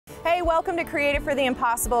Hey, welcome to Created for the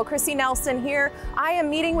Impossible. Chrissy Nelson here. I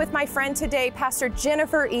am meeting with my friend today, Pastor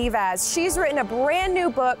Jennifer Eivaz. She's written a brand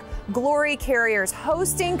new book, Glory Carriers,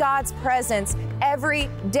 hosting God's presence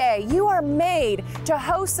every day. You are made to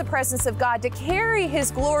host the presence of God, to carry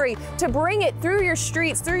His glory, to bring it through your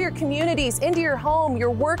streets, through your communities, into your home,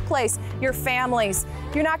 your workplace, your families.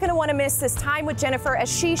 You're not going to want to miss this time with Jennifer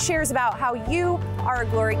as she shares about how you are a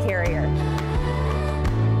glory carrier.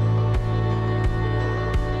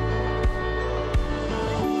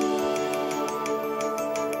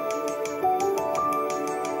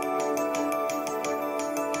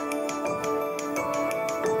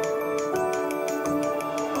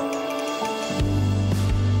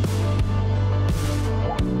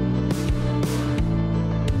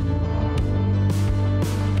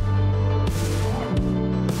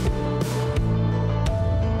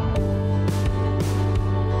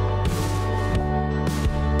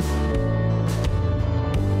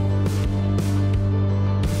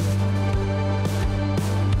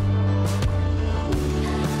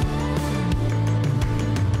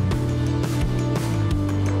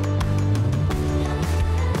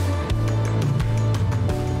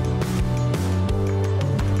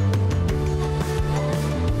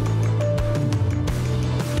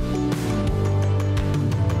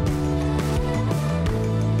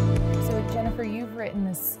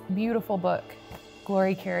 Beautiful book,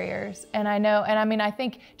 Glory Carriers. And I know, and I mean, I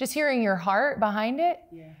think just hearing your heart behind it,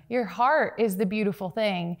 your heart is the beautiful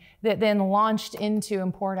thing that then launched into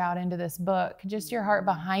and poured out into this book. Just your heart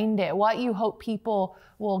behind it, what you hope people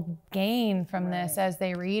will gain from this as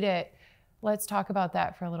they read it. Let's talk about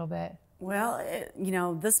that for a little bit. Well, you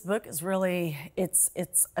know, this book is really, it's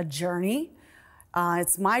a journey.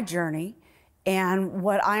 It's my journey. And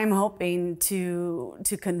what I'm hoping to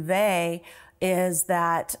convey is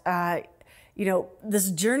that, you know,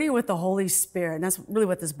 this journey with the Holy Spirit, and that's really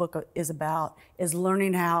what this book is about, is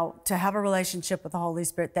learning how to have a relationship with the Holy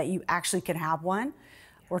Spirit, that you actually can have one.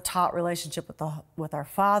 We're taught relationship with our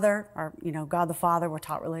Father, you know, God the Father. We're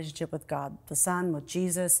taught relationship with God the Son, with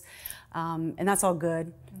Jesus, and that's all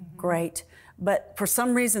good, great. But for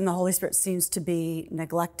some reason, the Holy Spirit seems to be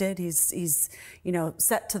neglected. He's you know,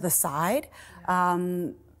 set to the side.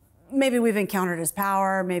 Maybe we've encountered His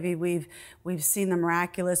power, maybe we've seen the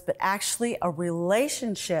miraculous, but actually a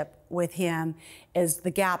relationship with Him is the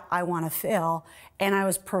gap I want to fill. And I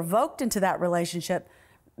was provoked into that relationship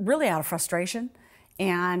really out of frustration.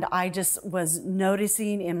 And I just was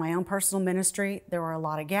noticing in my own personal ministry, there were a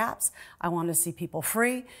lot of gaps. I wanted to see people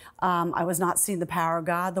free. I was not seeing the power of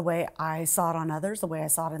God the way I saw it on others, the way I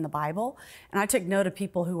saw it in the Bible. And I took note of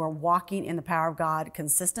people who are walking in the power of God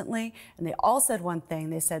consistently. And they all said one thing.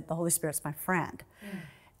 They said, the Holy Spirit's my friend.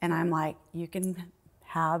 And I'm like, you can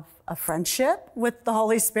have a friendship with the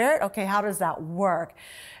Holy Spirit? Okay, how does that work?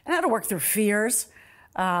 And I had to work through fears.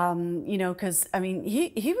 You know, because I mean,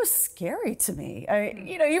 he was scary to me.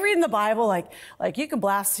 You know, you read in the Bible, like you can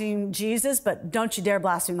blaspheme Jesus, but don't you dare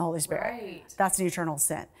blaspheme the Holy Spirit. Right. That's an eternal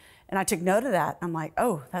sin. And I took note of that. I'm like,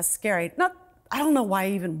 oh, that's scary. I don't know why I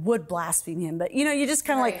even would blaspheme Him, but you know, you just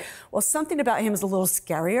kind of like, well, something about Him is a little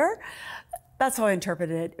scarier. That's how I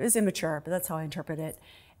interpreted it. It was immature, but that's how I interpreted it.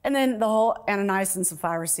 And then the whole Ananias and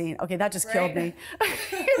Sapphira scene. Okay, that just killed me.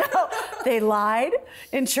 You know, they lied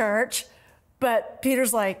in church. But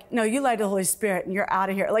Peter's like, no, you lied to the Holy Spirit and you're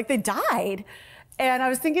out of here. Like, they died. And I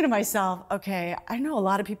was thinking to myself, okay, I know a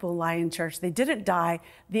lot of people lie in church. They didn't die.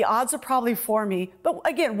 The odds are probably for me. But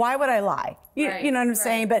again, why would I lie? You know what I'm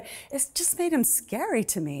saying? But it's just made Him scary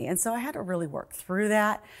to me. And so I had to really work through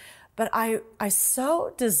that. But I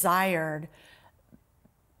so desired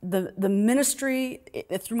the ministry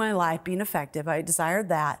through my life being effective. I desired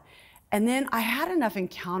that. And then I had enough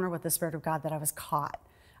encounter with the Spirit of God that I was caught.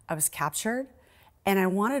 I was captured, and I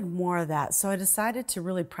wanted more of that. So I decided to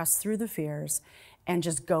really press through the fears and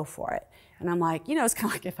just go for it. And I'm like, you know, it's kind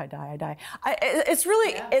of like, if I die, I die. It's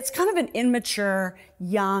really, it's kind of an immature,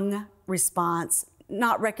 young response,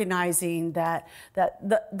 not recognizing that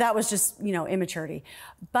was just, you know, immaturity.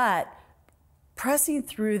 But pressing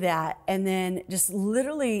through that and then just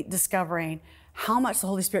literally discovering how much the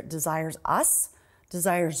Holy Spirit desires us,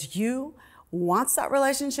 desires you, wants that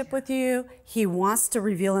relationship with you. He wants to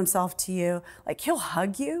reveal Himself to you. Like, He'll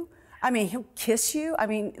hug you. I mean, He'll kiss you. I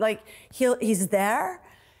mean, like, He's there.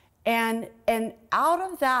 And out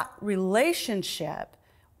of that relationship,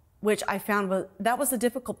 which I found that was the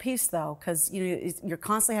difficult piece, though, because you know, you're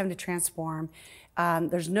constantly having to transform.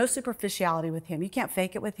 There's no superficiality with Him. You can't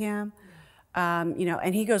fake it with Him. You know,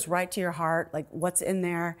 and He goes right to your heart, like what's in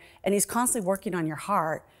there, and He's constantly working on your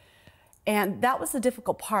heart. And that was the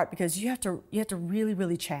difficult part, because you have to really,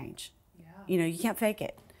 really change. Yeah. You know, you can't fake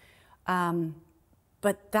it.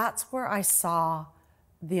 But that's where I saw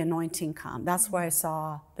the anointing come. That's where I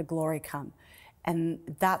saw the glory come. And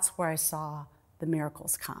that's where I saw the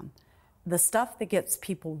miracles come. The stuff that gets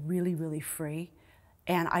people really, really free.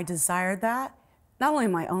 And I desired that, not only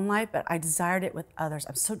in my own life, but I desired it with others.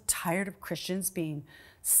 I'm so tired of Christians being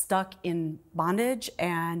stuck in bondage,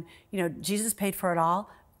 and Jesus paid for it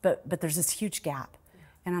all, but there's this huge gap.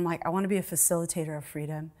 And I'm like, I want to be a facilitator of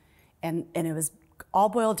freedom. And it was all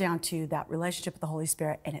boiled down to that relationship with the Holy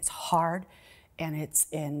Spirit, and it's hard, and it's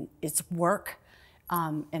work,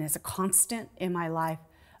 and it's a constant in my life.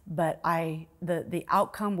 But the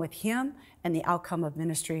outcome with him and the outcome of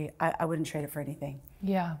ministry, I wouldn't trade it for anything.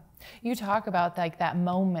 Yeah. You talk about like that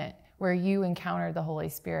moment where you encountered the Holy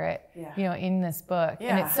Spirit, in this book.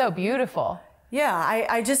 Yeah. And it's so beautiful. Yeah.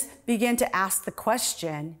 I just began to ask the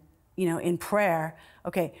question, in prayer,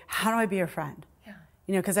 okay, how do I be a friend? Yeah.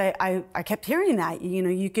 Because I kept hearing that,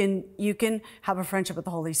 you can have a friendship with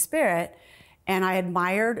the Holy Spirit. And I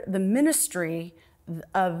admired the ministry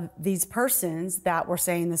of these persons that were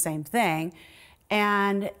saying the same thing.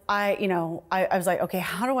 And I was like, okay,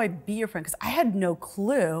 how do I be your friend? Because I had no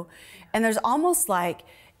clue. And there's almost like,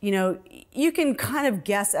 you can kind of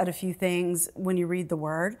guess at a few things when you read the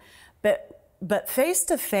word, but face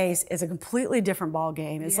to face is a completely different ball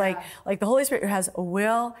game. It's like the Holy Spirit has a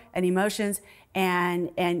will and emotions,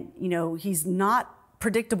 and he's not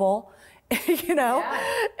predictable. And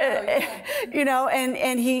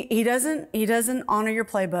he doesn't honor your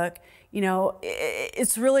playbook.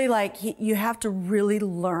 It's really like you have to really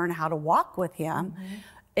learn how to walk with him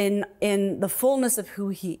in the fullness of who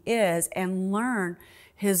he is, and learn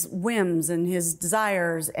his whims and his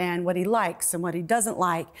desires and what he likes and what he doesn't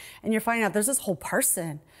like. And you're finding out there's this whole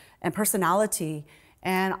person and personality.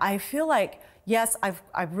 And I feel like, yes,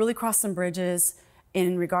 I've really crossed some bridges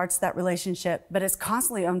in regards to that relationship, but it's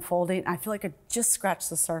constantly unfolding. I feel like I just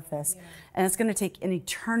scratched the surface, and it's going to take an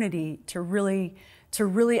eternity to really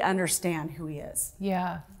understand who he is.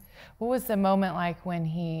 Yeah. What was the moment like when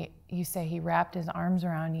you say he wrapped his arms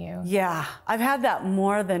around you? Yeah, I've had that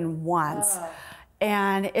more than once. Oh.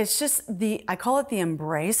 And it's just I call it the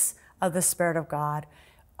embrace of the Spirit of God.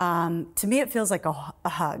 To me, it feels like a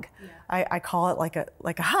hug. Yeah. I call it like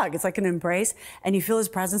a hug. It's like an embrace, and you feel his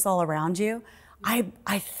presence all around you.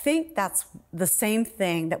 I think that's the same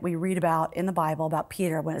thing that we read about in the Bible about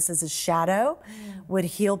Peter, when it says his shadow would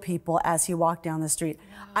heal people as he walked down the street.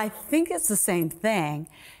 I think it's the same thing.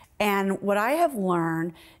 And what I have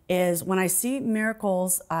learned is when I see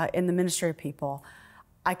miracles in the ministry of people,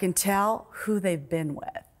 I can tell who they've been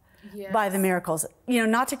with by the miracles.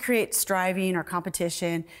 Not to create striving or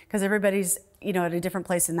competition, because everybody's at a different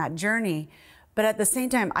place in that journey. But at the same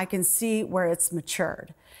time, I can see where it's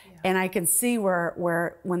matured. And I can see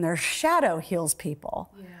where when their shadow heals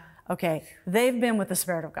people, okay, they've been with the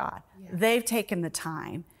Spirit of God. They've taken the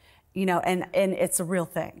time, and it's a real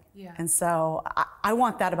thing. And so I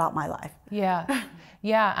want that about my life. Yeah,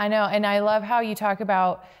 I know. And I love how you talk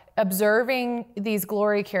about observing these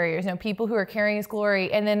glory carriers, people who are carrying his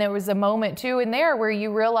glory. And then there was a moment too in there where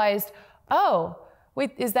you realized, oh,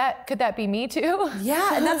 wait, could that be me too?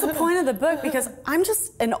 Yeah, and that's the point of the book, because I'm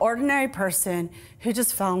just an ordinary person who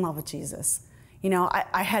just fell in love with Jesus.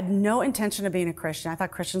 I had no intention of being a Christian. I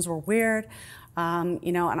thought Christians were weird, and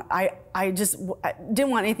I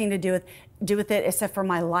didn't want anything to do with it, except for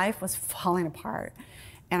my life was falling apart.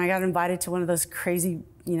 And I got invited to one of those crazy,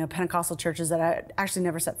 Pentecostal churches that I actually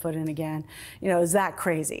never set foot in again. It was that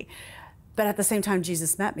crazy. But at the same time,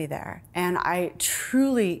 Jesus met me there, and I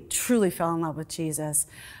truly, truly fell in love with Jesus.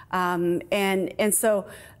 And so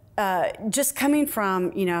just coming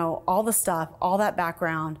from, all the stuff, all that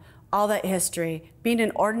background, all that history, being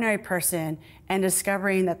an ordinary person and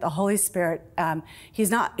discovering that the Holy Spirit, he's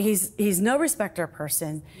no respecter of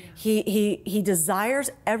person. Yeah. He desires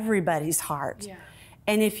everybody's heart. Yeah.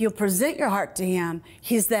 And if you'll present your heart to him,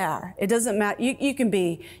 he's there. It doesn't matter. You can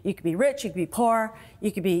be rich, you can be poor,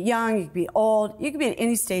 you can be young, you can be old, you can be at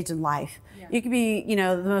any stage in life. Yeah. You could be,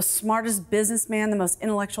 the most smartest businessman, the most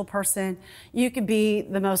intellectual person. You could be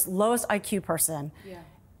the most lowest IQ person. Yeah.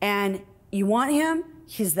 And you want him,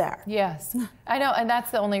 he's there. Yes, I know. And that's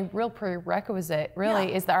the only real prerequisite,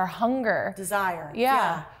 really, is our hunger. Desire.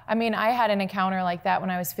 Yeah. I mean, I had an encounter like that when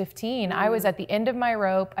I was 15. I was at the end of my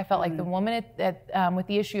rope. I felt like the woman with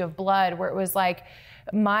the issue of blood, where it was like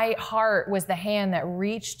my heart was the hand that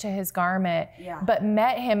reached to his garment, but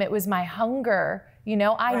met him. It was my hunger.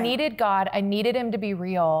 I needed God. I needed him to be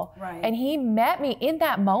real. Right. And he met me in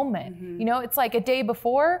that moment. It's like a day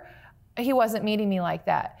before, he wasn't meeting me like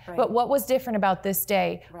that. Right. But what was different about this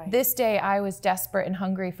day? Right. This day I was desperate and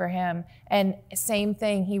hungry for him. And same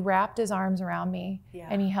thing, he wrapped his arms around me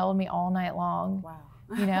and he held me all night long. Wow.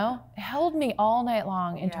 You know, held me all night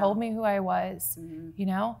long and told me who I was, you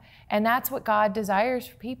know, and that's what God desires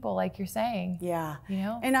for people, like you're saying. Yeah. You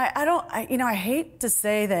know, and I hate to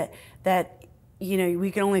say that, you know,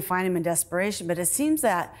 we can only find him in desperation, but it seems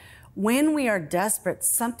that when we are desperate,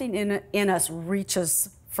 something in us reaches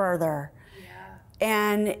further.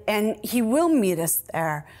 Yeah. And he will meet us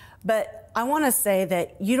there. But I want to say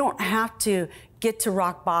that you don't have to get to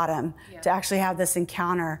rock bottom to actually have this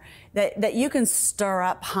encounter, that you can stir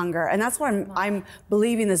up hunger. And that's what I'm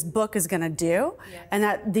believing this book is going to do. Yes. And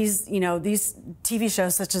that these TV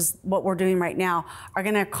shows such as what we're doing right now are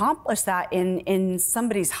going to accomplish that in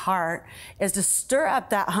somebody's heart, is to stir up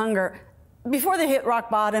that hunger before they hit rock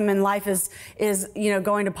bottom and life is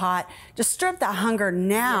going to pot. Just stir up that hunger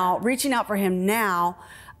now, reaching out for him now,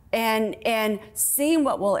 and seeing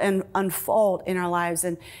what will unfold in our lives.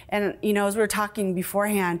 And you know, as we were talking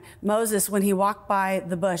beforehand, Moses, when he walked by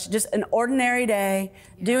the bush, just an ordinary day,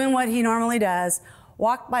 doing what he normally does,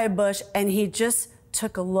 walked by a bush, and he just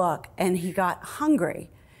took a look and he got hungry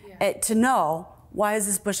to know, why is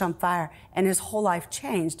this bush on fire? And his whole life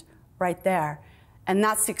changed right there. And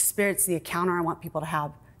that's the experience, the encounter I want people to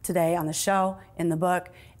have today on the show, in the book,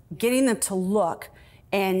 getting them to look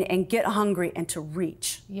and get hungry and to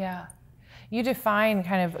reach. Yeah. You define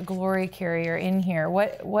kind of a glory carrier in here.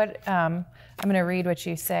 I'm going to read what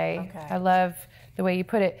you say. Okay. I love the way you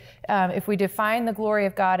put it. If we define the glory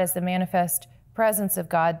of God as the manifest presence of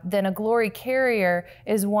God, then a glory carrier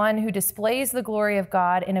is one who displays the glory of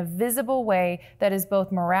God in a visible way that is both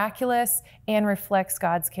miraculous and reflects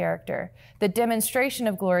God's character. The demonstration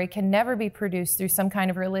of glory can never be produced through some kind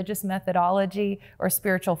of religious methodology or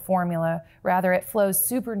spiritual formula. Rather, it flows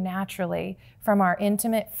supernaturally from our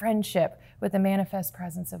intimate friendship with the manifest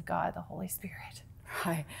presence of God, the Holy Spirit.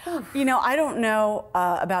 Right. You know, I don't know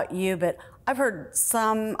about you, but I've heard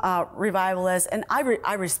some revivalists, and I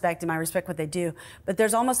respect them, I respect what they do, but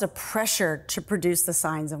there's almost a pressure to produce the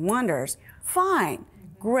signs and wonders. Fine,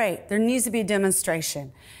 great, there needs to be a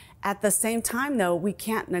demonstration. At the same time, though, we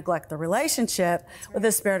can't neglect the relationship with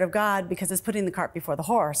the Spirit of God, because it's putting the cart before the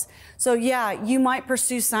horse. So yeah, you might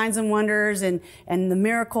pursue signs and wonders and the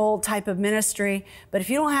miracle type of ministry, but if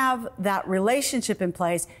you don't have that relationship in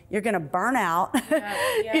place, you're going to burn out.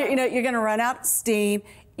 You know, you're going to run out of steam.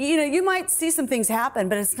 You know, you might see some things happen,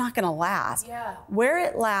 but it's not going to last. Yeah. Where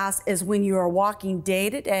it lasts is when you are walking day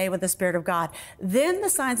to day with the Spirit of God. Then the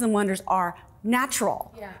signs and wonders are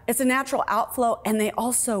natural. Yeah. It's a natural outflow, and they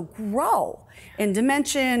also grow in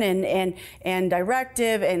dimension and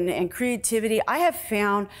directive and creativity. I have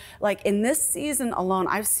found, like in this season alone,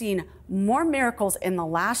 I've seen more miracles in the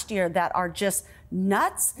last year that are just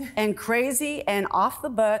nuts and crazy and off the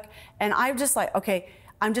book. And I'm just like, okay,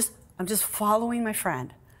 I'm just following my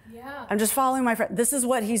friend. Yeah. I'm just following my friend. This is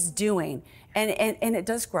what he's doing. And it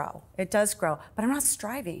does grow. It does grow. But I'm not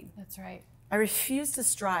striving. That's right. I refuse to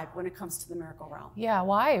strive when it comes to the miracle realm. Yeah,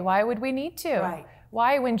 why? Why would we need to? Right.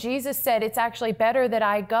 Why, when Jesus said it's actually better that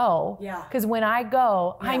I go? Yeah. Because when I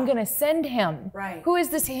go, I'm going to send him. Right. Who is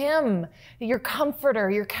this him? Your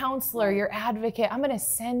comforter, your counselor, your advocate. I'm going to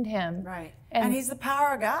send him. Right. And he's the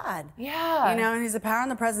power of God. Yeah. You know, and he's the power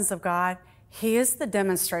and the presence of God. He is the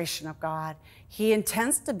demonstration of God. He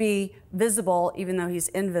intends to be visible, even though he's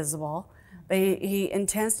invisible. But he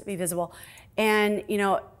intends to be visible. And, you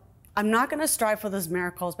know, I'm not going to strive for those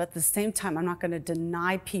miracles, but at the same time, I'm not going to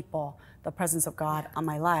deny people the presence of God on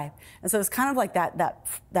my life. And so it's kind of like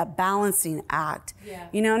that balancing act,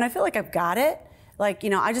 you know, and I feel like I've got it. Like, you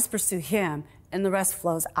know, I just pursue him and the rest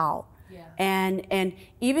flows out. Yeah. And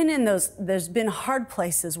even in those, there's been hard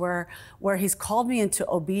places where he's called me into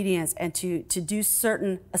obedience and to do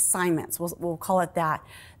certain assignments, we'll call it that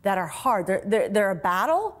are hard. They're a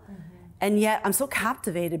battle, and yet I'm so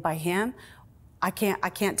captivated by him. I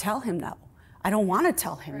can't tell him no. I don't want to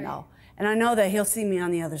tell him no. And I know that he'll see me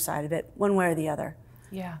on the other side of it, one way or the other.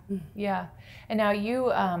 Yeah, yeah. And now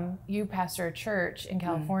you pastor a church in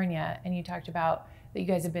California, and you talked about that you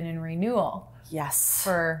guys have been in renewal. Yes.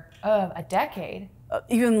 For a decade.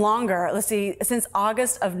 Even longer. Let's see, since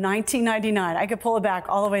August of 1999. I could pull it back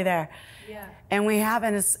all the way there. Yeah. And we have,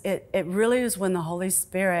 and it really was when the Holy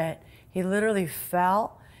Spirit, he literally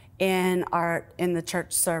fell in the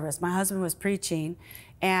church service. My husband was preaching,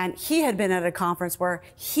 and he had been at a conference where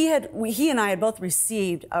he and I had both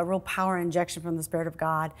received a real power injection from the Spirit of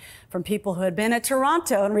God from people who had been at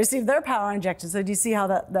Toronto and received their power injection. So do you see how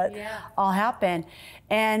that all happened?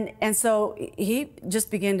 And so he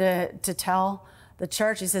just began to tell the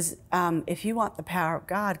church. He says, if you want the power of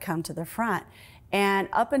God, come to the front. And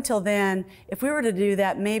up until then, if we were to do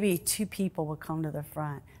that, maybe 2 people would come to the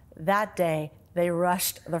front. That day, they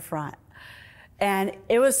rushed the front. And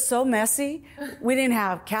it was so messy. We didn't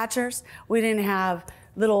have catchers. We didn't have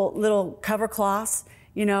little cover cloths.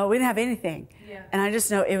 You know, we didn't have anything. Yeah. And I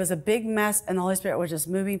just know it was a big mess, and the Holy Spirit was just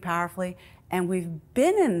moving powerfully. And we've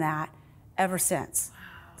been in that ever since.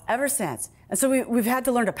 Wow. Ever since. And so we've had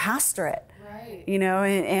to learn to pastor it. Right. You know,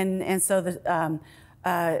 and so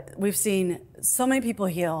we've seen so many people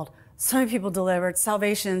healed, so many people delivered,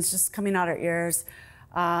 salvations just coming out our ears,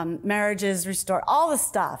 marriages restored, all the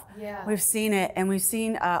stuff. Yeah. We've seen it, and we've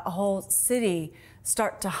seen a whole city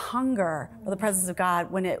start to hunger for the presence of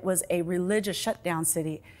God when it was a religious shutdown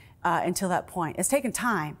city until that point. It's taken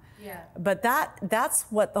time, but that's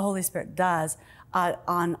what the Holy Spirit does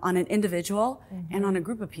on an individual and on a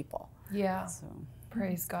group of people. Yeah. So.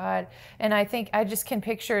 Praise God. And I think I just can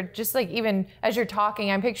picture, just like even as you're talking,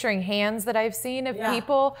 I'm picturing hands that I've seen of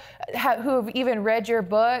people who have even read your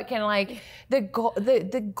book, and like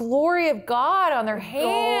the glory of God on their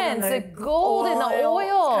hands, the gold and the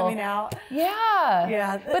oil coming out. Yeah.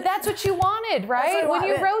 Yeah. But that's what you wanted, right? When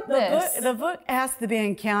you wrote this. The book has to be an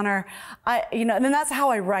encounter. And then that's how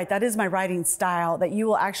I write. That is my writing style, that you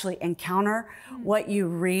will actually encounter what you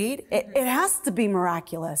read. It has to be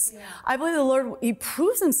miraculous. Yeah. I believe the Lord, He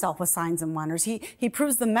proves Himself with signs and wonders. He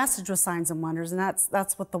proves the message with signs and wonders, and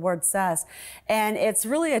that's what the Word says. And it's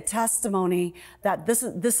really a testimony that this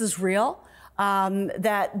is real.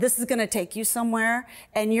 That this is going to take you somewhere,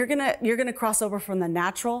 and you're gonna cross over from the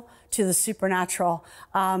natural to the supernatural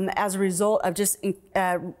as a result of just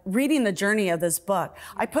reading the journey of this book.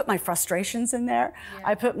 I put my frustrations in there. Yeah.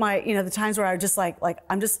 I put my the times where I was just like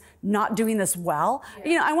I'm just not doing this well.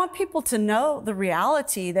 Yeah. I want people to know the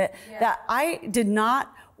reality that I did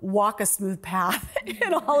not walk a smooth path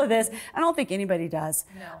in all of this. I don't think anybody does.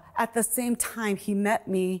 No. At the same time, He met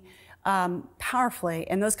me powerfully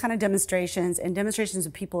in those kind of demonstrations, and demonstrations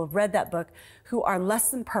of people who have read that book who are less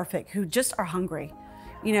than perfect, who just are hungry,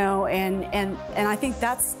 and I think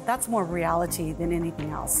that's more reality than anything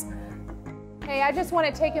else. Hey, I just want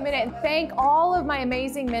to take a minute and thank all of my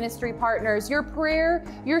amazing ministry partners. Your prayer,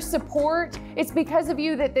 your support, it's because of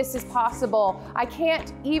you that this is possible. I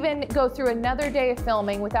can't even go through another day of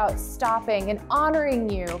filming without stopping and honoring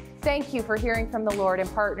you. Thank you for hearing from the Lord and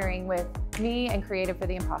partnering with me and Creative for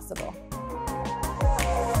the Impossible.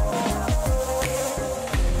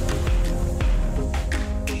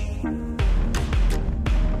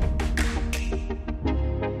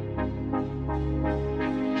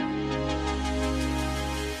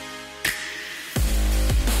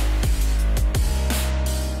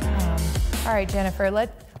 All right, Jennifer,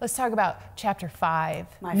 let's talk about chapter 5.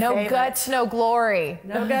 No guts, no glory.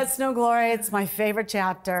 No guts, no glory. It's my favorite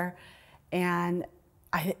chapter. And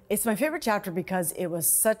it's my favorite chapter because it was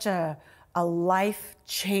such a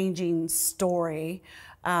life-changing story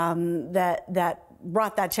that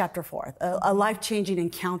brought that chapter forth, a life-changing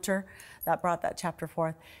encounter that brought that chapter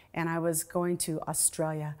forth. And I was going to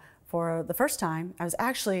Australia for the first time. I was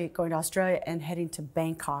actually going to Australia and heading to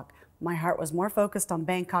Bangkok. My heart was more focused on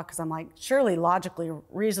Bangkok because I'm like, surely logically,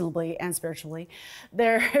 reasonably, and spiritually,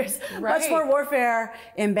 there's much more warfare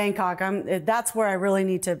in Bangkok. That's where I really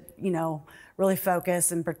need to, really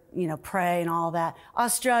focus and, pray and all that.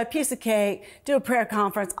 Australia, piece of cake, do a prayer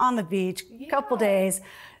conference on the beach, couple days.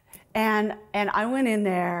 And I went in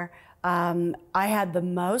there. I had the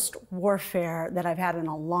most warfare that I've had in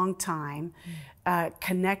a long time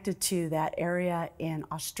connected to that area in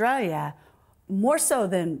Australia, more so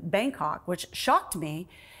than Bangkok, which shocked me.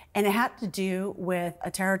 And it had to do with a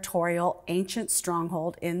territorial ancient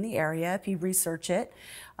stronghold in the area, if you research it,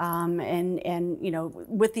 and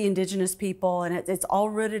with the indigenous people, and it's all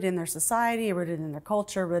rooted in their society, rooted in their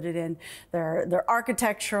culture, rooted in their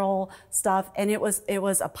architectural stuff. And it was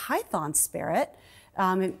a python spirit.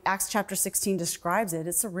 In Acts chapter 16 describes it.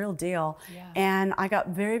 It's a real deal. Yeah. And I got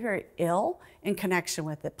very, very ill in connection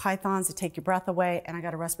with it. Pythons that take your breath away, and I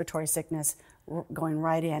got a respiratory sickness going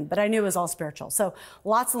right in. But I knew it was all spiritual. So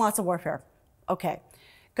lots and lots of warfare. Okay.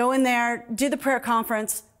 Go in there, do the prayer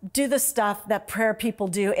conference, do the stuff that prayer people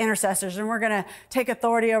do, intercessors, and we're going to take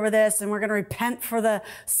authority over this, and we're going to repent for the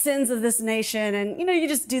sins of this nation. And, you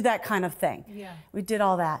just do that kind of thing. Yeah. We did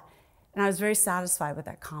all that. And I was very satisfied with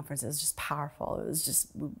that conference. It was just powerful. It was just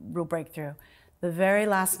real breakthrough. The very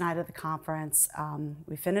last night of the conference,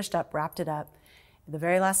 we finished up, wrapped it up. The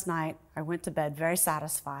very last night, I went to bed very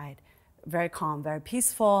satisfied, very calm, very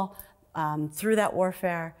peaceful through that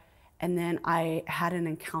warfare. And then I had an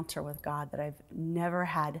encounter with God that I've never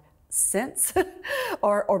had since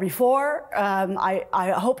or before.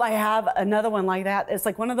 I hope I have another one like that. It's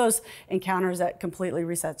like one of those encounters that completely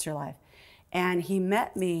resets your life. And he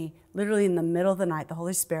met me literally in the middle of the night, the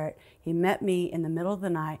Holy Spirit. He met me in the middle of the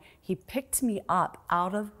night. He picked me up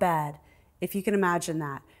out of bed, if you can imagine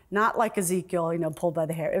that. Not like Ezekiel, pulled by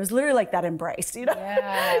the hair. It was literally like that embrace,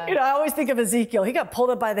 Yeah. I always think of Ezekiel. He got pulled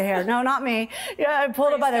up by the hair. No, not me. I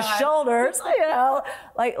pulled up by the shoulders,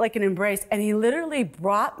 like an embrace. And he literally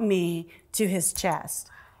brought me to his chest,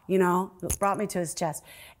 brought me to his chest.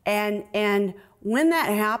 And when that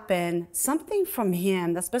happened, something from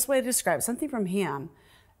him, that's the best way to describe it, something from him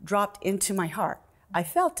dropped into my heart. I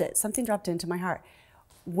felt it. Something dropped into my heart.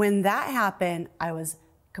 When that happened, I was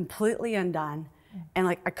completely undone. And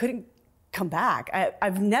I couldn't come back.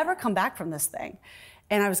 I've never come back from this thing.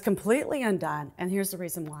 And I was completely undone. And here's the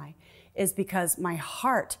reason why, is because my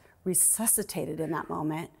heart resuscitated in that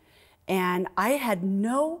moment. And I had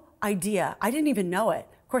no idea. I didn't even know it.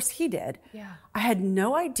 Of course, he did. Yeah. I had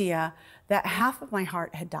no idea that half of my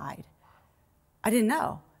heart had died. I didn't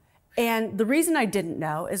know. And the reason I didn't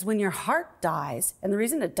know is when your heart dies, and the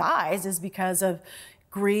reason it dies is because of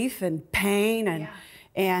grief and pain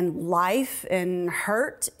and life and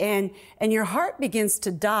hurt, and your heart begins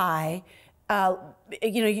to die.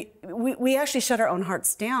 We actually shut our own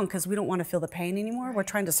hearts down because we don't want to feel the pain anymore. Right. We're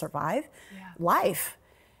trying to survive life.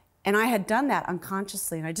 And I had done that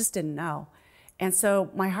unconsciously, and I just didn't know. And so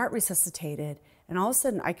my heart resuscitated, and all of a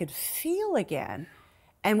sudden I could feel again.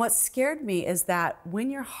 And what scared me is that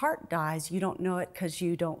when your heart dies, you don't know it because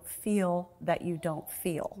you don't feel that you don't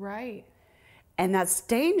feel. Right. And that's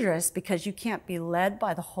dangerous because you can't be led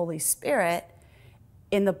by the Holy Spirit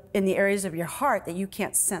in the areas of your heart that you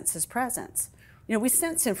can't sense his presence. We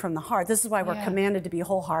sense him from the heart. This is why we're commanded to be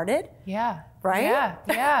wholehearted. Yeah. Right?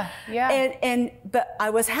 Yeah. But I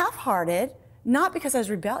was half-hearted, not because I was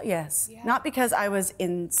rebellious, not because I was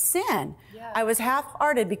in sin. Yeah. I was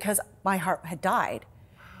half-hearted because my heart had died.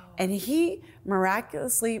 Wow. And he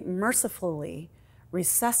miraculously, mercifully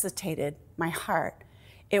resuscitated my heart.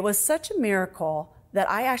 It was such a miracle that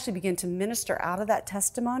I actually began to minister out of that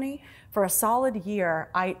testimony. For a solid year,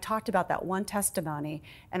 I talked about that one testimony,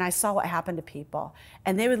 and I saw what happened to people.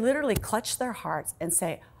 And they would literally clutch their hearts and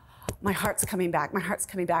say, my heart's coming back, my heart's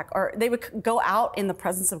coming back. Or they would go out in the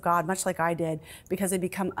presence of God, much like I did, because they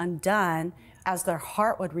become undone as their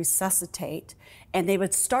heart would resuscitate. And they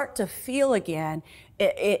would start to feel again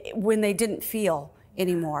when they didn't feel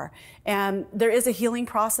anymore. And there is a healing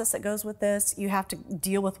process that goes with this. You have to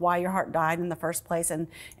deal with why your heart died in the first place, and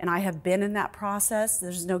I have been in that process.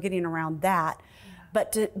 There's no getting around that.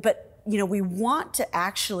 Yeah. But we want to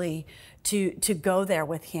actually to go there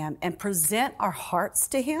with him and present our hearts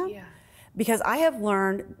to him. Yeah. Because I have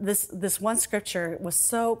learned this one scripture was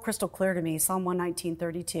so crystal clear to me, Psalm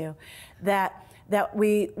 119:32, that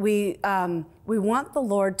we want the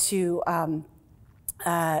Lord to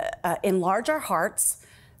enlarge our hearts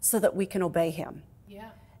so that we can obey him. Yeah.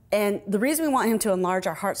 And the reason we want him to enlarge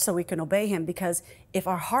our hearts so we can obey him, because if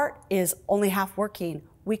our heart is only half working,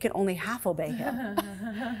 we can only half obey him.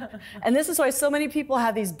 And this is why so many people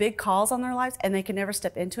have these big calls on their lives and they can never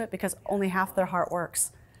step into it because only half their heart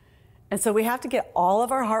works. And so we have to get all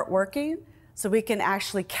of our heart working so we can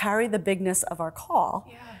actually carry the bigness of our call.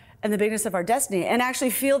 Yeah. And the bigness of our destiny, and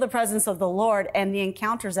actually feel the presence of the Lord and the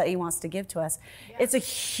encounters that he wants to give to us. Yeah. It's a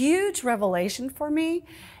huge revelation for me,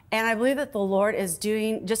 and I believe that the Lord is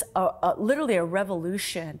doing just literally a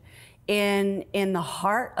revolution in the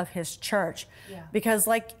heart of his church. Yeah. Because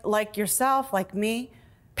like yourself, like me,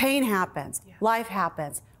 pain happens, life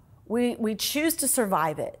happens. We choose to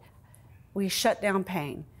survive it. We shut down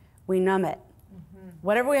pain, we numb it.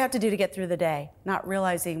 Whatever we have to do to get through the day, not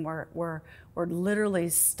realizing we're literally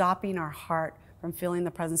stopping our heart from feeling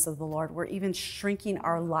the presence of the Lord. We're even shrinking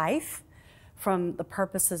our life from the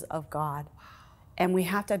purposes of God. Wow. And we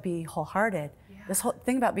have to be wholehearted. Yeah. This whole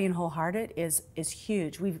thing about being wholehearted is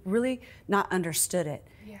huge. We've really not understood it.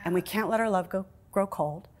 Yeah. And we can't let our love grow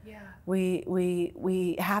cold. Yeah.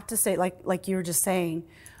 We have to say, like you were just saying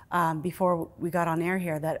before we got on air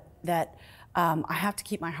here, that I have to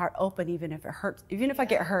keep my heart open even if it hurts, even if I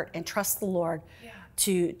get hurt, and trust the Lord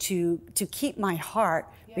to keep my heart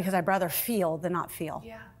because I'd rather feel than not feel.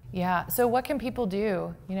 Yeah. So what can people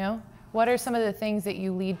do? What are some of the things that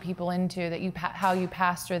you lead people into, that how you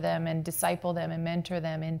pastor them and disciple them and mentor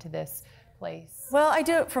them into this place? Well, I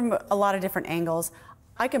do it from a lot of different angles.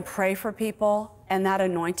 I can pray for people, and that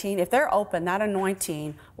anointing, if they're open, that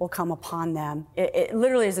anointing will come upon them. It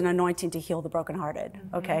literally is an anointing to heal the brokenhearted,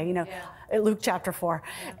 okay? Luke chapter 4.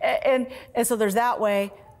 And so there's that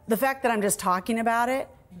way. The fact that I'm just talking about it,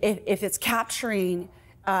 if it's capturing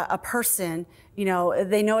a person, you know,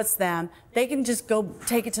 they know it's them, they can just go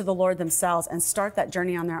take it to the Lord themselves and start that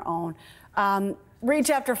journey on their own. Read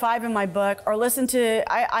chapter 5 in my book, or listen to,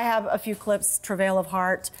 I have a few clips, Travail of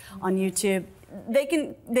Heart on YouTube. They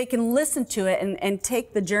can listen to it and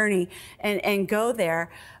take the journey and go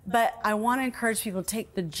there. But I want to encourage people to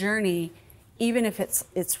take the journey, even if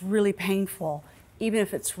it's really painful, even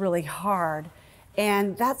if it's really hard.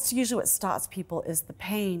 And that's usually what stops people, is the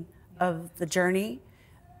pain of the journey.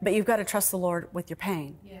 But you've got to trust the Lord with your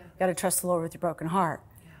pain. Yeah. You've got to trust the Lord with your broken heart,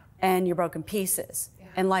 yeah, and your broken pieces. Yeah.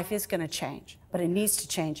 And life is going to change, but it needs to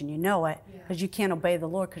change, and you know it, because you can't obey the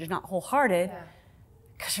Lord because you're not wholehearted,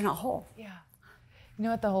 because you're not whole. Yeah. You know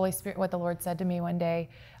what the Holy Spirit, what the Lord said to me one day?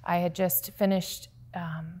 I had just finished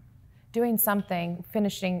doing something,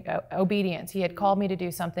 finishing obedience. He had called me to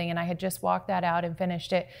do something, and I had just walked that out and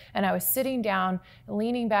finished it. And I was sitting down,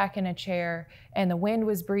 leaning back in a chair, and the wind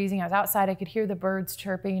was breezing. I was outside, I could hear the birds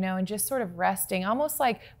chirping, you know, and just sort of resting, almost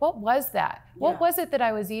like, what was that? What was it that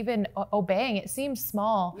I was even obeying? It seemed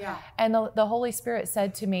small. Yeah. And the Holy Spirit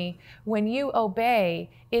said to me, when you obey,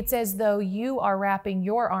 it's as though you are wrapping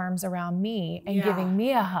your arms around me and giving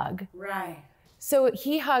me a hug. Right. So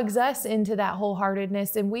he hugs us into that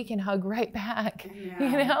wholeheartedness, and we can hug right back, you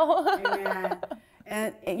know? Amen.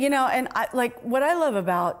 And, you know, and like what I love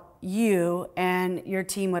about you and your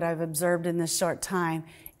team, what I've observed in this short time,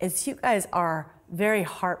 is you guys are very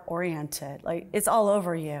heart-oriented. Like, it's all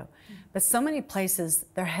over you. But so many places,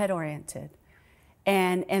 they're head-oriented.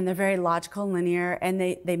 And they're very logical, linear, and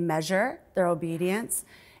they measure their obedience.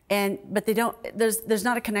 But they don't, there's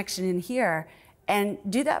not a connection in here. And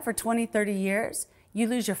do that for 20, 30 years, you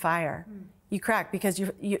lose your fire. You crack, because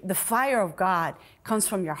the fire of God comes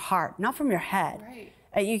from your heart, not from your head.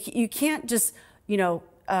 Right. You can't just, you know,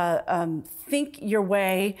 think your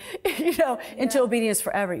way, you know, into obedience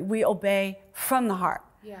forever. We obey from the heart.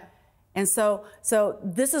 Yeah. And so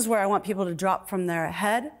this is where I want people to drop from their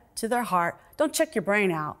head to their heart. Don't check your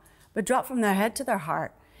brain out, but drop from their head to their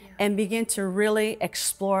heart, and begin to really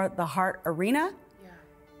explore the heart arena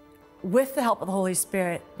with the help of the Holy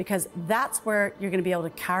Spirit, because that's where you're going to be able to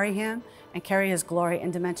carry him and carry his glory in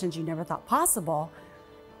dimensions you never thought possible.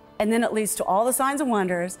 And then it leads to all the signs and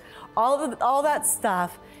wonders, all that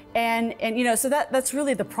stuff. And you know, so that's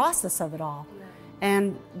really the process of it all.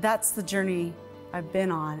 And that's the journey I've been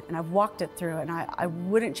on, and I've walked it through, and I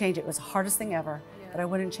wouldn't change it. It was the hardest thing ever, but I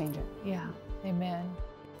wouldn't change it. Yeah, amen.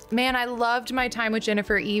 Man, I loved my time with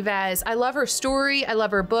Jennifer Eivaz. I love her story. I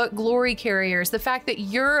love her book, Glory Carriers. The fact that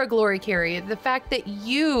you're a glory carrier, the fact that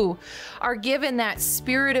you are given that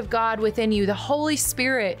Spirit of God within you, the Holy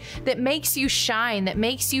Spirit that makes you shine, that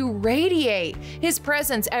makes you radiate His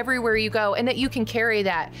presence everywhere you go, and that you can carry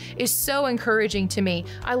that is so encouraging to me.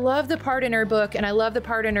 I love the part in her book, and I love the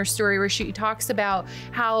part in her story where she talks about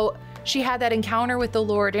how she had that encounter with the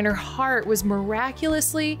Lord and her heart was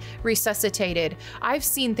miraculously resuscitated. I've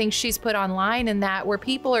seen things she's put online in that where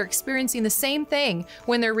people are experiencing the same thing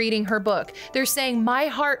when they're reading her book. They're saying, my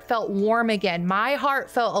heart felt warm again. My heart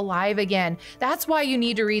felt alive again. That's why you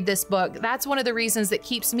need to read this book. That's one of the reasons that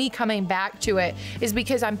keeps me coming back to it, is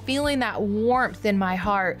because I'm feeling that warmth in my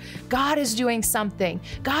heart. God is doing something.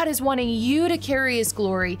 God is wanting you to carry His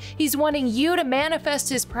glory. He's wanting you to manifest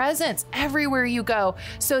His presence everywhere you go,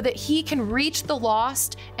 so that He can reach the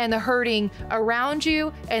lost and the hurting around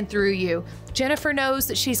you and through you. Jennifer knows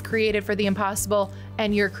that she's created for the impossible,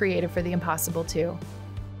 and you're created for the impossible too.